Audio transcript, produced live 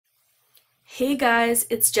Hey guys,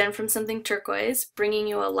 it's Jen from Something Turquoise, bringing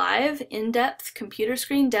you a live, in-depth computer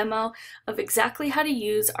screen demo of exactly how to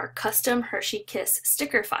use our custom Hershey Kiss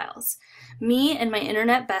sticker files. Me and my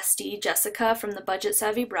internet bestie, Jessica from The Budget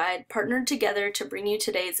Savvy Bride, partnered together to bring you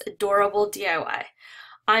today's adorable DIY.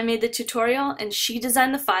 I made the tutorial and she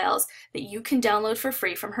designed the files that you can download for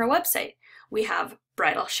free from her website. We have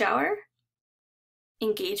bridal shower,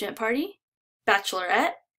 engagement party,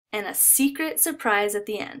 bachelorette, and a secret surprise at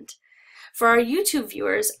the end. For our YouTube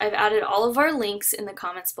viewers, I've added all of our links in the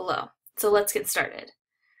comments below. So let's get started.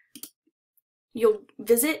 You'll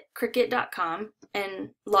visit Cricut.com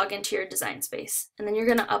and log into your design space, and then you're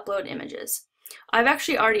going to upload images. I've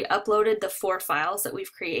actually already uploaded the 4 files that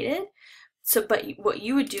we've created. But what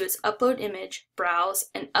you would do is upload image, browse,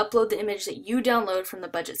 and upload the image that you download from the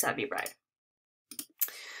Budget Savvy Bride.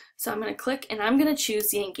 So I'm going to click and I'm going to choose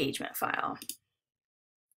the engagement file.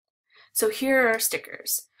 So here are our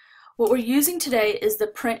stickers. What we're using today is the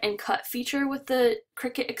print and cut feature with the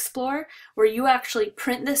Cricut Explorer, where you actually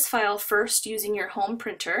print this file first using your home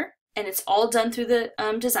printer, and it's all done through the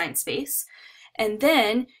design space, and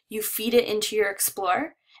then you feed it into your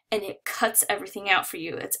Explorer and it cuts everything out for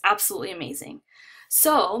you. It's absolutely amazing.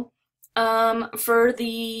 So for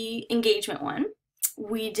the engagement one,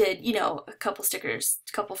 we did, a couple stickers,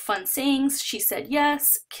 a couple fun sayings. She said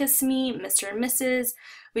yes, kiss me, Mr. and Mrs.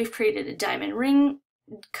 We've created a diamond ring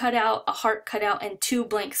cutout, a heart cutout, and 2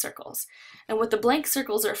 blank circles. And what the blank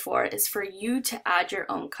circles are for is for you to add your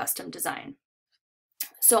own custom design.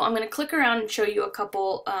 So I'm going to click around and show you a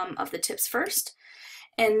couple of the tips first,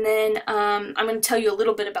 and then I'm going to tell you a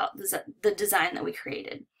little bit about the design that we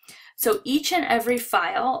created. So each and every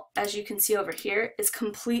file, as you can see over here, is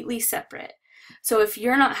completely separate. So if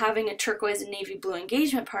you're not having a turquoise and navy blue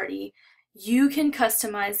engagement party, you can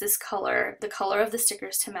customize this color, the color of the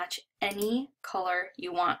stickers, to match any color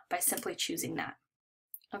you want by simply choosing that.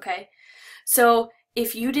 Okay, so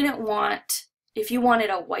if you wanted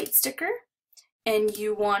a white sticker and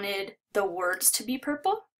you wanted the words to be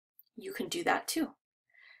purple, you can do that too.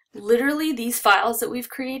 Literally, these files that we've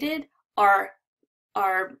created there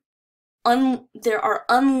are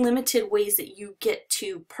unlimited ways that you get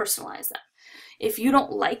to personalize them. If you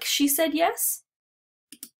don't like "she said yes,"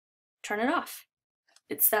 turn it off.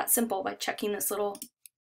 It's that simple by checking this little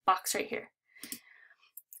box right here.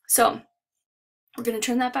 So we're going to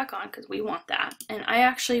turn that back on because we want that. And I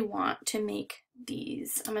actually want to make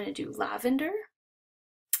these. I'm going to do lavender.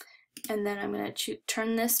 And then I'm going to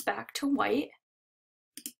turn this back to white.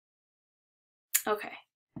 Okay.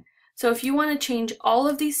 So if you want to change all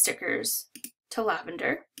of these stickers to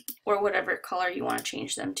lavender, or whatever color you want to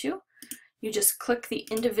change them to, you just click the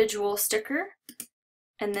individual sticker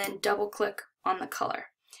and then double click on the color.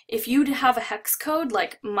 If you have a hex code,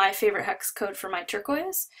 like my favorite hex code for my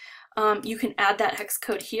turquoise, you can add that hex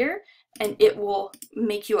code here and it will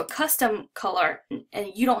make you a custom color,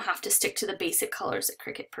 and you don't have to stick to the basic colors that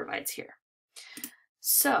Cricut provides here.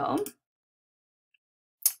 So,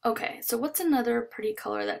 okay, so what's another pretty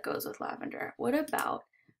color that goes with lavender? What about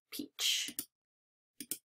peach?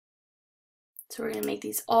 So we're going to make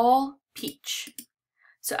these all peach.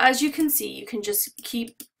 So as you can see, you can just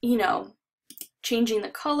keep, changing the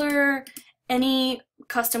color, any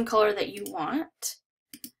custom color that you want.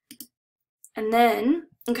 And then,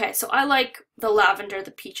 okay, so I like the lavender,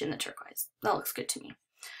 the peach, and the turquoise. That looks good to me.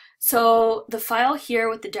 So the file here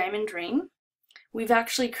with the diamond ring, we've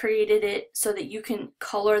actually created it so that you can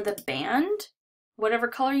color the band, whatever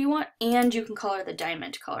color you want, and you can color the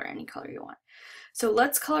diamond color, any color you want. So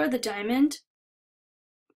let's color the diamond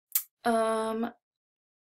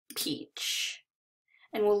peach,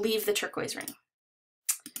 and we'll leave the turquoise ring.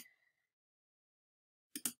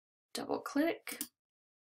 Double click.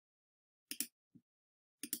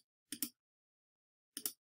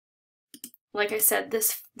 Like I said,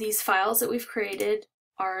 these files that we've created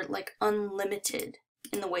are like unlimited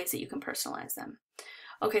in the ways that you can personalize them.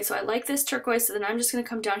 Okay, so I like this turquoise, so then I'm just going to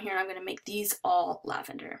come down here and I'm going to make these all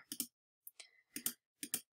lavender.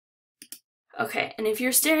 Okay, and if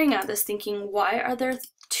you're staring at this thinking, why are there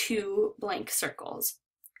 2 blank circles?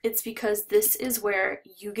 It's because this is where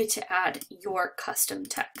you get to add your custom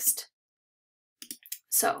text.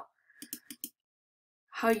 So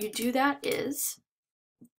how you do that is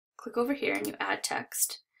click over here and you add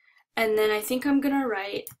text, and then I think I'm gonna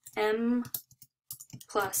write M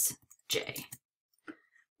plus J,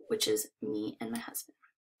 which is me and my husband.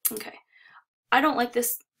 Okay, I don't like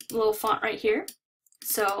this little font right here,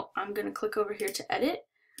 so I'm gonna click over here to edit.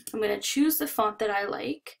 I'm gonna choose the font that I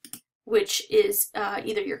like, which is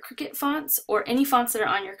either your Cricut fonts or any fonts that are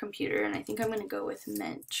on your computer, and I think I'm gonna go with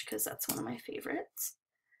Mensch because that's one of my favorites.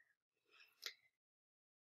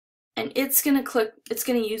 and it's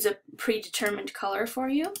gonna use a predetermined color for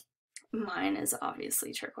you. Mine is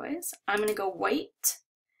obviously turquoise. I'm gonna go white,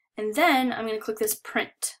 and then I'm gonna click this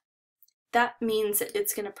print. That means that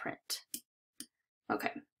it's gonna print.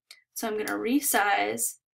 Okay, so I'm gonna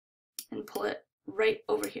resize and pull it right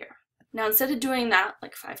over here. Now instead of doing that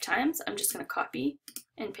like 5 times, I'm just gonna copy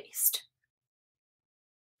and paste.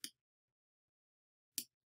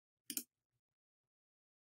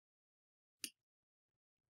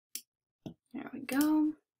 There we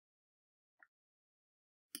go.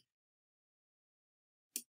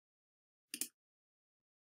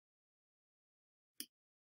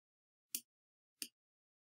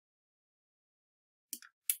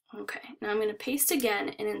 Okay, now I'm going to paste again,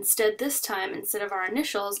 and instead this time, instead of our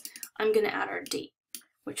initials, I'm going to add our date,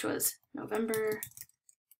 which was November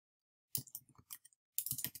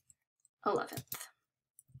 11th.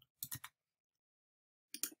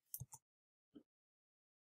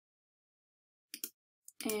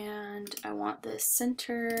 And I want this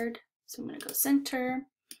centered, so I'm going to go center.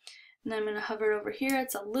 And then I'm going to hover over here.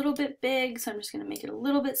 It's a little bit big, so I'm just going to make it a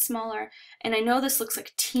little bit smaller. And I know this looks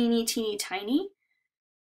like teeny, teeny, tiny,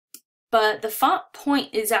 but the font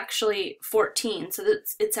point is actually 14, so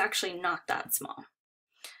it's actually not that small.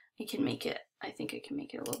 I can make it, I think I can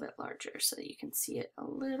make it a little bit larger so that you can see it a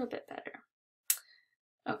little bit better.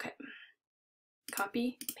 Okay,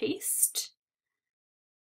 copy, paste.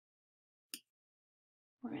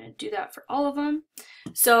 We're going to do that for all of them.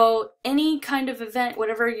 So any kind of event,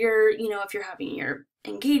 whatever you're, if you're having your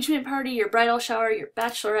engagement party, your bridal shower, your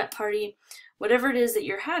bachelorette party, whatever it is that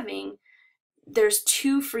you're having, there's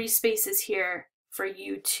 2 free spaces here for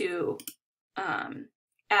you to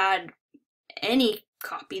add any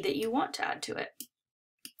copy that you want to add to it.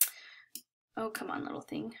 Oh, come on, little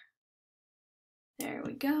thing. There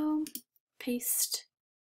we go. Paste.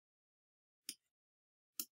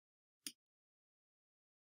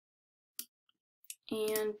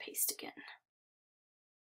 And paste again.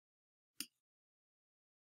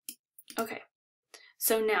 Okay,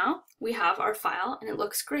 so now we have our file and it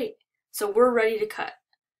looks great. So we're ready to cut.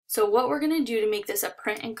 So what we're going to do to make this a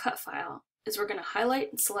print and cut file is we're going to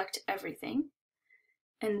highlight and select everything,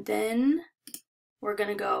 and then we're going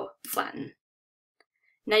to go flatten.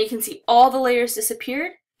 Now you can see all the layers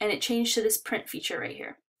disappeared and it changed to this print feature right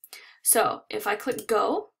here. So if I click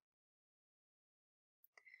go,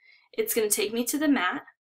 it's going to take me to the mat.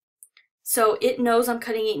 So it knows I'm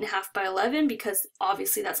cutting 8.5 by 11 because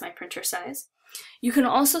obviously that's my printer size. You can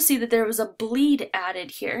also see that there was a bleed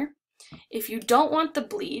added here. If you don't want the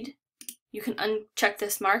bleed, you can uncheck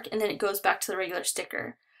this mark and then it goes back to the regular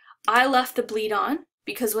sticker. I left the bleed on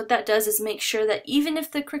because what that does is make sure that even if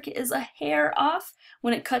the Cricut is a hair off,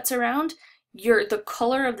 when it cuts around, the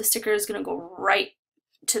color of the sticker is going to go right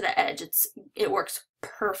to the edge. It works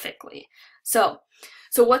perfectly. So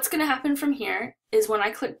what's going to happen from here is when I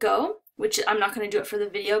click go, which I'm not going to do it for the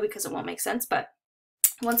video because it won't make sense, but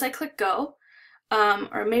once I click go,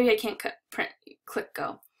 or maybe I can't click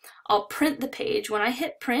go, I'll print the page. When I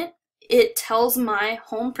hit print, it tells my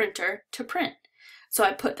home printer to print. So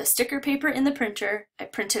I put the sticker paper in the printer, I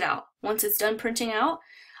print it out. Once it's done printing out,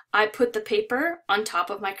 I put the paper on top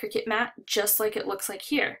of my Cricut mat just like it looks like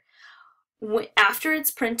here. After it's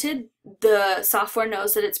printed, the software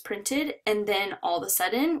knows that it's printed, and then all of a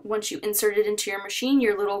sudden, once you insert it into your machine,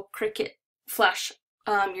 your little Cricut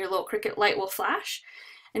your little Cricut light will flash.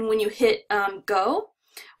 And when you hit go,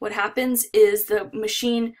 what happens is the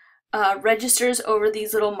machine registers over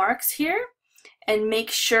these little marks here and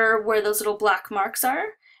makes sure where those little black marks are,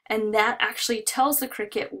 and that actually tells the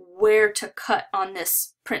Cricut where to cut on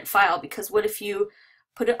this print file, because what if you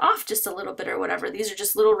put it off just a little bit or whatever? These are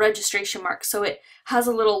just little registration marks, so it has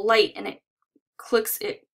a little light and it clicks,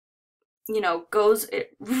 it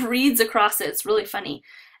reads across it. It's really funny.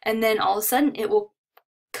 And then all of a sudden it will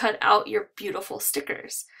cut out your beautiful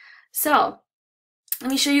stickers. So let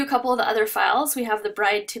me show you a couple of the other files. We have the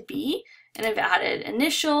bride-to-be, and I've added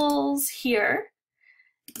initials here.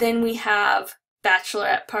 Then we have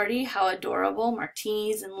bachelorette party, how adorable,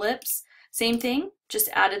 martinis and lips. Same thing, just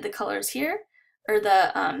added the colors here, or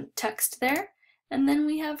the text there. And then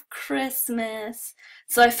we have Christmas.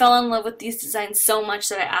 So I fell in love with these designs so much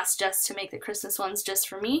that I asked Jess to make the Christmas ones just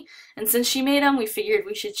for me. And since she made them, we figured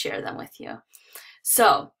we should share them with you.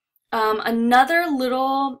 So another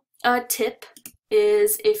little tip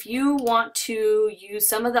is if you want to use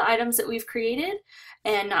some of the items that we've created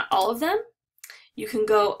and not all of them, you can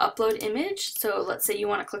go upload image. So let's say you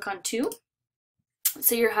want to click on 2.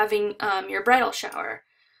 So you're having your bridal shower.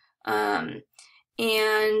 And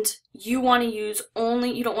you want to use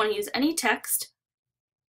you don't want to use any text.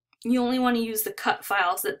 you only want to use the cut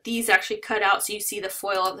files that these actually cut out so you see the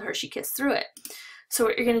foil of the Hershey Kiss through it. So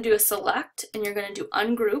what you're going to do is select, and you're going to do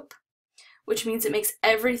ungroup, which means it makes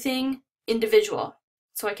everything individual.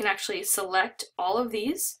 So I can actually select all of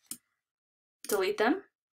these, delete them,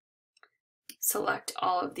 select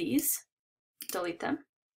all of these, delete them.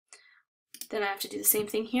 Then I have to do the same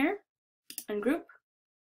thing here, ungroup,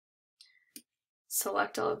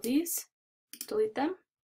 select all of these, delete them,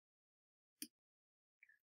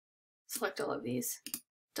 select all of these,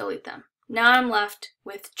 delete them. Now I'm left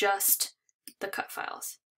with just the cut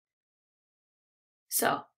files.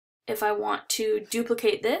 So if I want to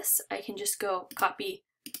duplicate this, I can just go copy,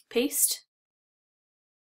 paste.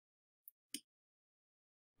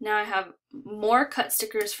 Now I have more cut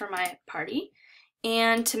stickers for my party,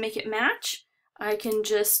 and to make it match, I can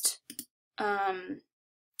just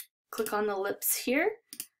click on the lips here,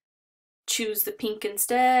 choose the pink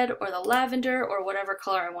instead, or the lavender, or whatever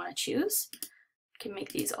color I want to choose. I can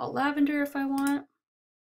make these all lavender if I want.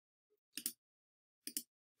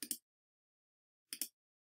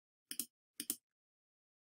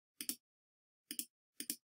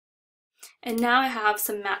 And now I have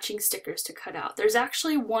some matching stickers to cut out. There's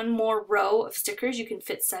actually one more row of stickers. You can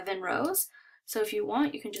fit 7 rows. So if you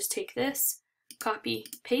want, you can just take this, copy,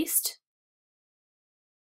 paste.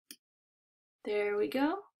 There we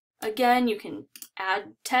go. Again, you can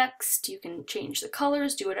add text, you can change the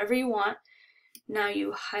colors, do whatever you want. Now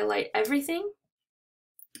you highlight everything,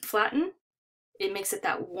 flatten. It makes it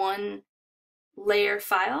that one layer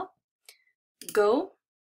file. Go.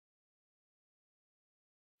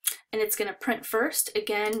 And it's going to print first.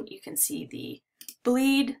 Again, you can see the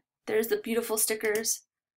bleed. There's the beautiful stickers.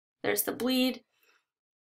 There's the bleed.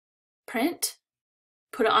 Print.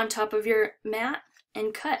 Put it on top of your mat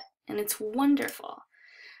and cut. And it's wonderful.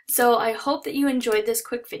 So I hope that you enjoyed this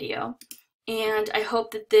quick video. And I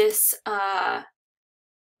hope that this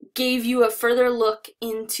gave you a further look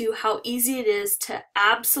into how easy it is to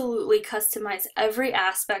absolutely customize every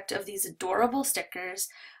aspect of these adorable stickers,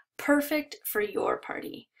 perfect for your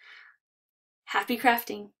party. Happy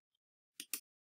crafting!